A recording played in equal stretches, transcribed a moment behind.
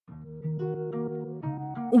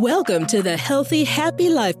Welcome to the Healthy, Happy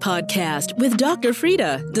Life podcast with Dr.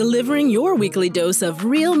 Frida, delivering your weekly dose of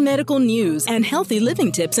real medical news and healthy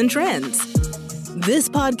living tips and trends. This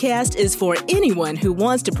podcast is for anyone who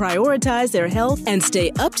wants to prioritize their health and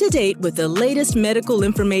stay up to date with the latest medical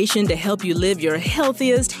information to help you live your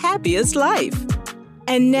healthiest, happiest life.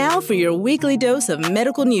 And now for your weekly dose of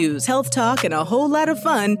medical news, health talk, and a whole lot of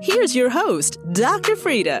fun, here's your host, Dr.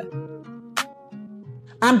 Frida.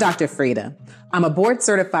 I'm Dr. Frida. I'm a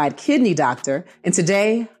board-certified kidney doctor, and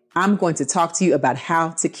today I'm going to talk to you about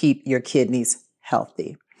how to keep your kidneys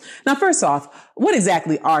healthy. Now, first off, what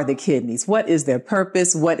exactly are the kidneys? What is their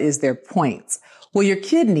purpose? What is their point? Well, your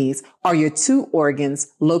kidneys are your two organs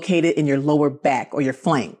located in your lower back or your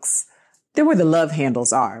flanks. They're where the love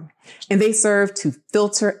handles are, and they serve to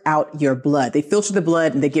filter out your blood. They filter the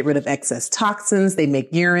blood and they get rid of excess toxins, they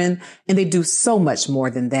make urine, and they do so much more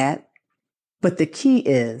than that. But the key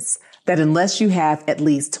is that unless you have at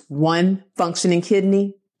least one functioning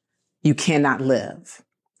kidney, you cannot live.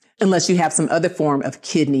 Unless you have some other form of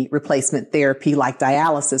kidney replacement therapy like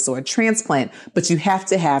dialysis or a transplant, but you have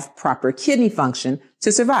to have proper kidney function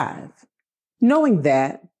to survive. Knowing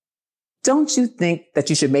that, don't you think that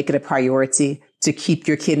you should make it a priority to keep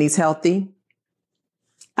your kidneys healthy?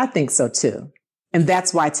 I think so too. And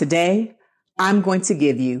that's why today I'm going to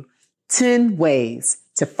give you 10 ways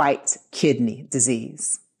to fight kidney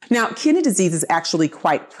disease. Now, kidney disease is actually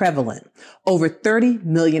quite prevalent. Over 30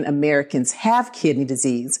 million Americans have kidney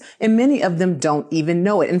disease, and many of them don't even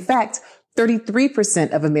know it. In fact,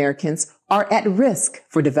 33% of Americans are at risk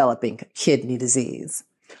for developing kidney disease.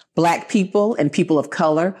 Black people and people of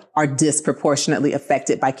color are disproportionately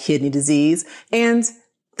affected by kidney disease. And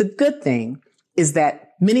the good thing is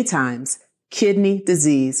that many times kidney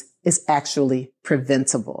disease is actually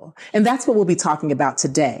preventable. And that's what we'll be talking about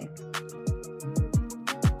today.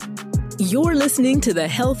 You're listening to the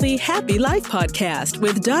Healthy, Happy Life podcast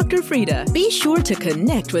with Dr. Frida. Be sure to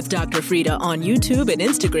connect with Dr. Frida on YouTube and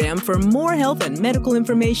Instagram for more health and medical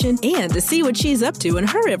information and to see what she's up to in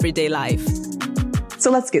her everyday life.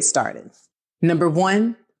 So let's get started. Number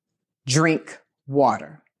one, drink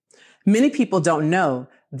water. Many people don't know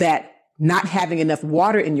that not having enough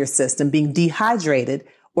water in your system, being dehydrated,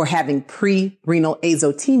 or having pre-renal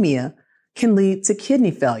azotemia can lead to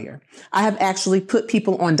kidney failure. I have actually put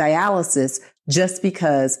people on dialysis just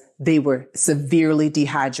because they were severely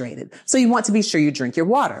dehydrated. So you want to be sure you drink your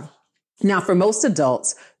water. Now, for most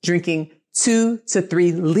adults, drinking 2 to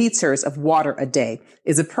 3 liters of water a day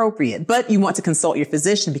is appropriate, but you want to consult your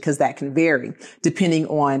physician because that can vary depending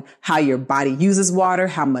on how your body uses water,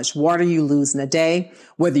 how much water you lose in a day,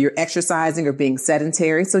 whether you're exercising or being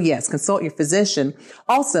sedentary. So yes, consult your physician.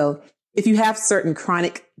 Also, if you have certain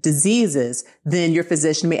chronic diseases, then your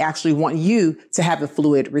physician may actually want you to have a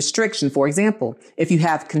fluid restriction. For example, if you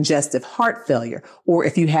have congestive heart failure or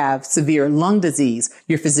if you have severe lung disease,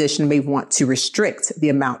 your physician may want to restrict the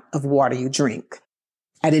amount of water you drink.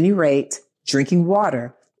 At any rate, drinking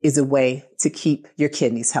water is a way to keep your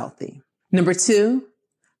kidneys healthy. Number 2,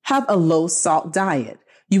 have a low salt diet.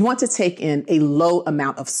 You want to take in a low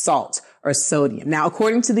amount of salt or sodium. Now,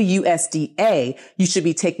 according to the USDA, you should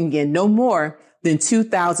be taking in no more than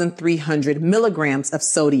 2,300 milligrams of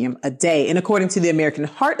sodium a day. And according to the American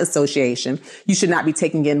Heart Association, you should not be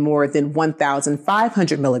taking in more than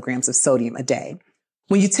 1,500 milligrams of sodium a day.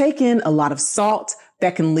 When you take in a lot of salt,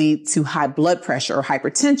 that can lead to high blood pressure or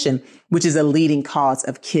hypertension, which is a leading cause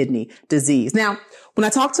of kidney disease. Now, when I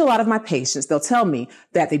talk to a lot of my patients, they'll tell me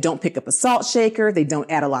that they don't pick up a salt shaker, they don't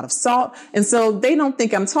add a lot of salt, and so they don't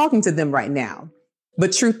think I'm talking to them right now.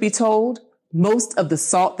 But truth be told, most of the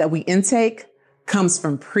salt that we intake comes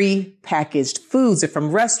from pre-packaged foods or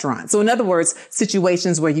from restaurants. So in other words,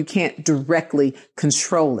 situations where you can't directly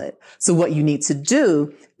control it. So what you need to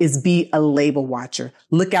do is be a label watcher.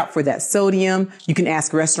 Look out for that sodium. You can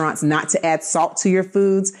ask restaurants not to add salt to your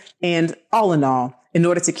foods. And all in all, in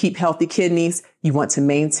order to keep healthy kidneys, you want to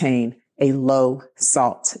maintain a low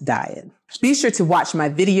salt diet. Be sure to watch my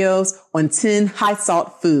videos on 10 high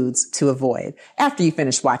salt foods to avoid after you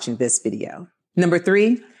finish watching this video. Number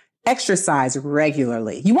 3, exercise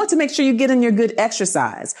regularly. You want to make sure you get in your good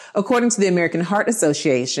exercise. According to the American Heart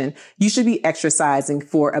Association, you should be exercising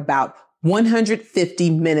for about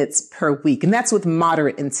 150 minutes per week. And that's with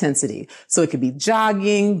moderate intensity. So it could be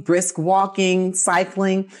jogging, brisk walking,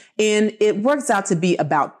 cycling, and it works out to be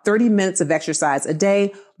about 30 minutes of exercise a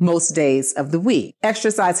day, most days of the week.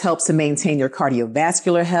 Exercise helps to maintain your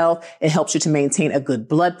cardiovascular health. It helps you to maintain a good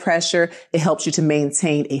blood pressure. It helps you to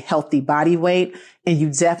maintain a healthy body weight. And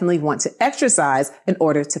you definitely want to exercise in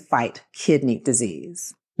order to fight kidney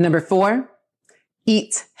disease. Number 4,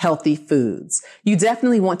 Eat healthy foods. You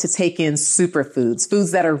definitely want to take in superfoods,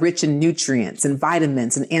 foods that are rich in nutrients and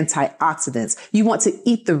vitamins and antioxidants. You want to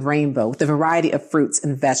eat the rainbow with a variety of fruits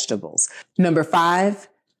and vegetables. Number 5,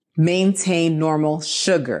 maintain normal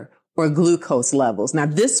sugar or glucose levels. Now,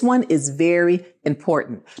 this one is very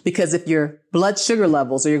important because if your blood sugar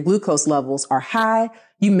levels or your glucose levels are high,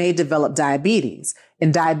 you may develop diabetes.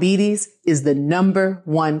 And diabetes is the number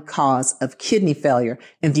 1 cause of kidney failure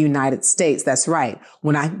in the United States. That's right.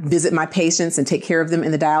 When I visit my patients and take care of them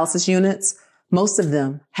in the dialysis units, most of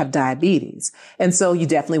them have diabetes. And so you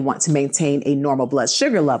definitely want to maintain a normal blood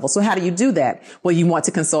sugar level. So how do you do that? Well, you want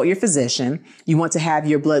to consult your physician. You want to have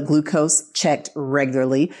your blood glucose checked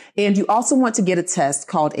regularly. And you also want to get a test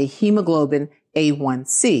called a hemoglobin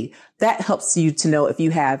A1C. That helps you to know if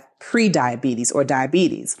you have pre-diabetes or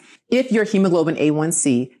diabetes. If your hemoglobin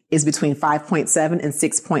A1C is between 5.7 and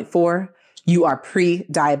 6.4, you are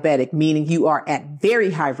pre-diabetic, meaning you are at very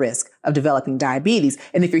high risk of developing diabetes.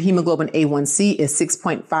 And if your hemoglobin A1C is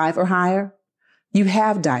 6.5 or higher, you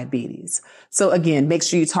have diabetes. So again, make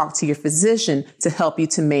sure you talk to your physician to help you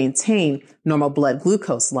to maintain normal blood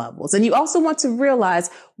glucose levels. And you also want to realize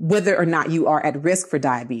whether or not you are at risk for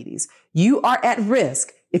diabetes. You are at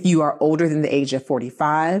risk if you are older than the age of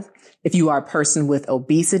 45, if you are a person with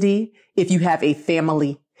obesity, if you have a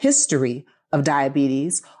family history of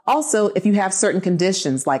diabetes. Also, if you have certain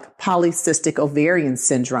conditions like polycystic ovarian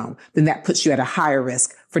syndrome, then that puts you at a higher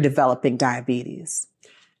risk for developing diabetes.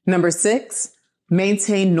 Number 6,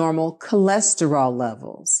 maintain normal cholesterol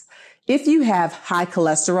levels. If you have high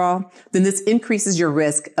cholesterol, then this increases your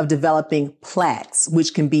risk of developing plaques,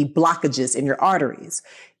 which can be blockages in your arteries.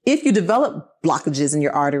 If you develop blockages in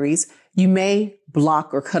your arteries, you may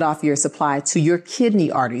block or cut off your supply to your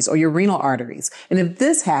kidney arteries or your renal arteries. And if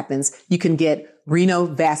this happens, you can get renal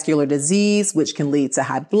vascular disease, which can lead to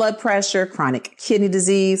high blood pressure, chronic kidney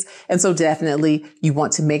disease. And so definitely you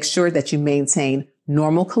want to make sure that you maintain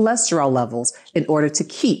normal cholesterol levels in order to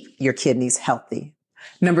keep your kidneys healthy.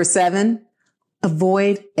 Number 7,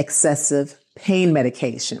 avoid excessive pain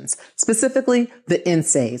medications, specifically the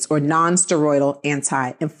NSAIDs or non-steroidal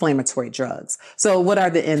anti-inflammatory drugs. So what are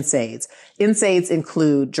the NSAIDs? NSAIDs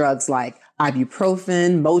include drugs like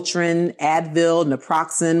ibuprofen, Motrin, Advil,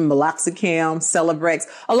 naproxen, meloxicam, Celebrex,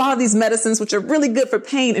 a lot of these medicines which are really good for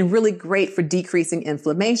pain and really great for decreasing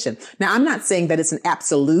inflammation. Now, I'm not saying that it's an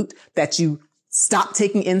absolute that you stop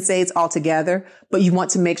taking NSAIDs altogether, but you want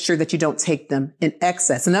to make sure that you don't take them in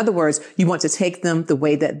excess. In other words, you want to take them the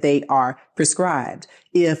way that they are prescribed.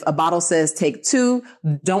 If a bottle says take 2,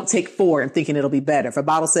 don't take 4 and thinking it'll be better. If a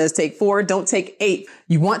bottle says take 4, don't take 8.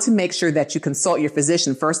 You want to make sure that you consult your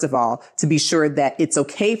physician, first of all, to be sure that it's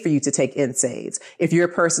okay for you to take NSAIDs. If you're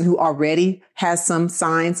a person who already has some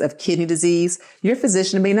signs of kidney disease, your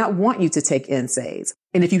physician may not want you to take NSAIDs.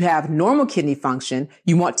 And if you have normal kidney function,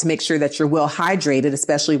 you want to make sure that you're well hydrated,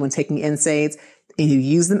 especially when taking NSAIDs, and you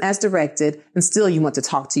use them as directed, and still you want to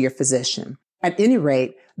talk to your physician. At any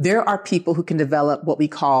rate, there are people who can develop what we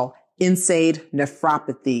call NSAID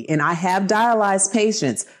nephropathy. And I have dialyzed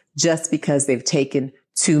patients just because they've taken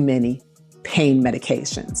too many pain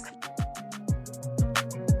medications.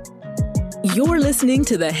 You're listening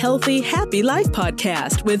to the Healthy, Happy Life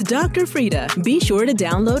podcast with Dr. Frida. Be sure to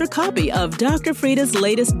download a copy of Dr. Frida's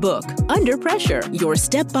latest book, Under Pressure, your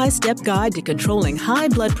step-by-step guide to controlling high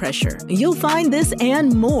blood pressure. You'll find this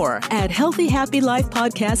and more at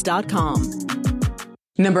healthyhappylifepodcast.com.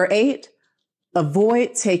 Number 8,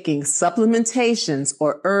 avoid taking supplementations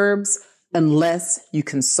or herbs unless you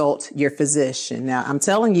consult your physician. Now, I'm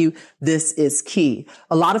telling you, this is key.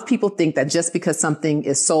 A lot of people think that just because something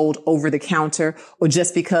is sold over the counter or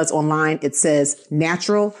just because online it says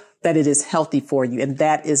natural, that it is healthy for you. And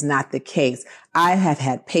that is not the case. I have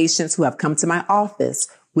had patients who have come to my office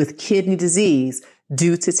with kidney disease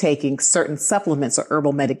due to taking certain supplements or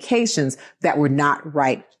herbal medications that were not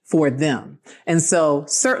right for them. And so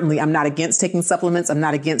certainly I'm not against taking supplements. I'm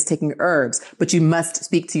not against taking herbs, but you must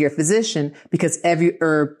speak to your physician because every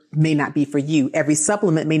herb may not be for you. Every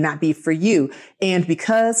supplement may not be for you. And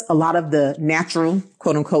because a lot of the natural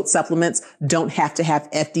quote unquote supplements don't have to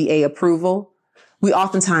have FDA approval, we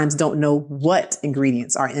oftentimes don't know what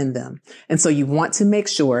ingredients are in them. And so you want to make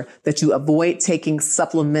sure that you avoid taking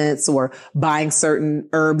supplements or buying certain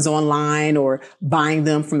herbs online or buying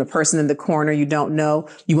them from the person in the corner you don't know.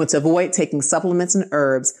 You want to avoid taking supplements and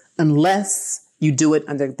herbs unless you do it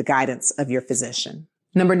under the guidance of your physician.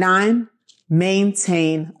 Number 9,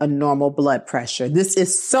 maintain a normal blood pressure. This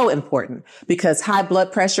is so important because high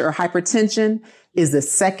blood pressure or hypertension is the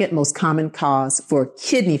second most common cause for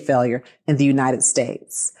kidney failure in the United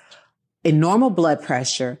States. A normal blood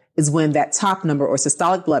pressure is when that top number or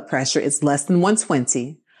systolic blood pressure is less than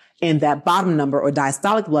 120 and that bottom number or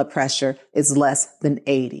diastolic blood pressure is less than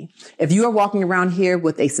 80. If you are walking around here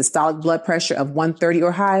with a systolic blood pressure of 130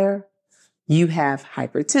 or higher, you have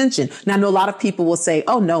hypertension. Now, I know a lot of people will say,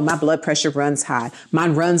 oh no, my blood pressure runs high.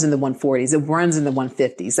 Mine runs in the 140s. It runs in the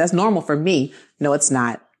 150s. That's normal for me. No, it's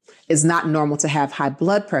not. It's not normal to have high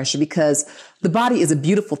blood pressure because the body is a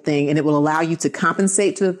beautiful thing and it will allow you to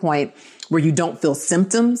compensate to the point where you don't feel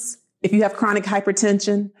symptoms if you have chronic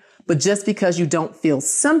hypertension. But just because you don't feel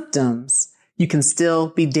symptoms, you can still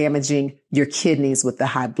be damaging your kidneys with the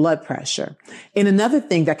high blood pressure. And another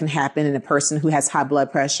thing that can happen in a person who has high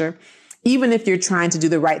blood pressure, even if you're trying to do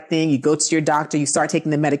the right thing, you go to your doctor, you start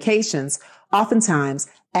taking the medications, oftentimes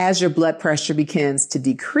as your blood pressure begins to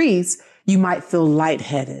decrease, you might feel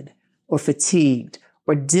lightheaded or fatigued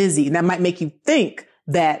or dizzy. And that might make you think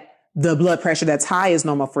that the blood pressure that's high is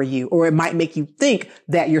normal for you, or it might make you think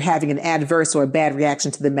that you're having an adverse or a bad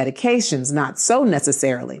reaction to the medications. Not so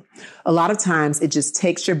necessarily. A lot of times it just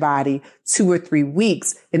takes your body 2 or 3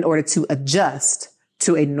 weeks in order to adjust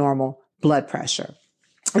to a normal blood pressure.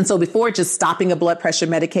 And so before just stopping a blood pressure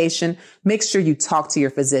medication, make sure you talk to your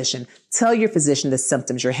physician. Tell your physician the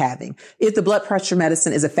symptoms you're having. If the blood pressure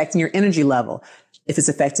medicine is affecting your energy level, if it's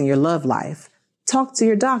affecting your love life, talk to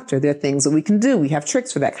your doctor. There are things that we can do. We have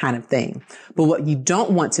tricks for that kind of thing. But what you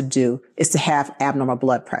don't want to do is to have abnormal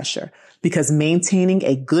blood pressure, because maintaining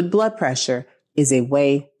a good blood pressure is a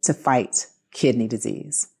way to fight kidney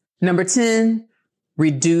disease. Number 10,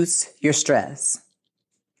 reduce your stress.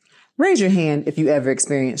 Raise your hand if you ever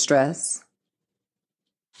experience stress.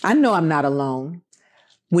 I know I'm not alone.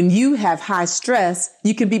 When you have high stress,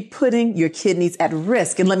 you can be putting your kidneys at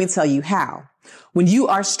risk. And let me tell you how. When you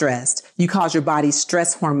are stressed, you cause your body's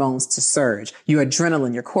stress hormones to surge, your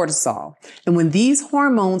adrenaline, your cortisol. And when these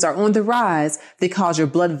hormones are on the rise, they cause your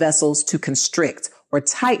blood vessels to constrict or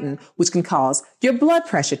tighten, which can cause your blood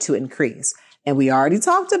pressure to increase. And we already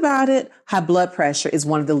talked about it. High blood pressure is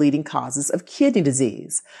one of the leading causes of kidney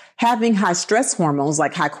disease. Having high stress hormones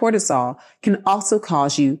like high cortisol can also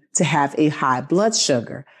cause you to have a high blood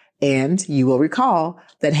sugar. And you will recall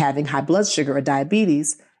that having high blood sugar or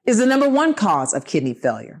diabetes is the number 1 cause of kidney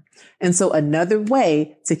failure. And so another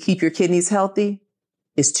way to keep your kidneys healthy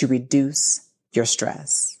is to reduce your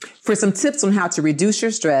stress. For some tips on how to reduce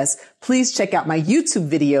your stress, please check out my YouTube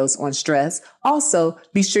videos on stress. Also,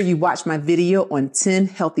 be sure you watch my video on 10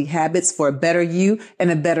 healthy habits for a better you and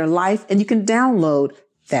a better life. And you can download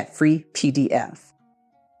that free PDF.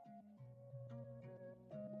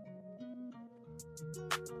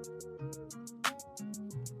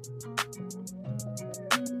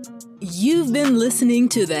 You've been listening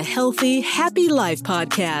to the Healthy, Happy Life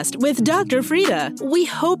podcast with Dr. Frida. We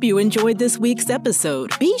hope you enjoyed this week's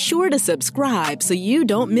episode. Be sure to subscribe so you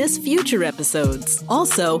don't miss future episodes.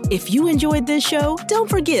 Also, if you enjoyed this show, don't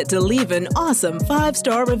forget to leave an awesome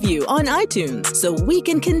 5-star review on iTunes so we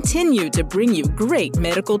can continue to bring you great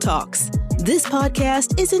medical talks. This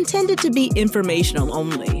podcast is intended to be informational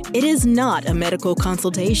only. It is not a medical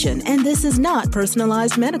consultation, and this is not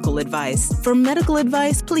personalized medical advice. For medical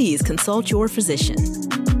advice, please consult your physician.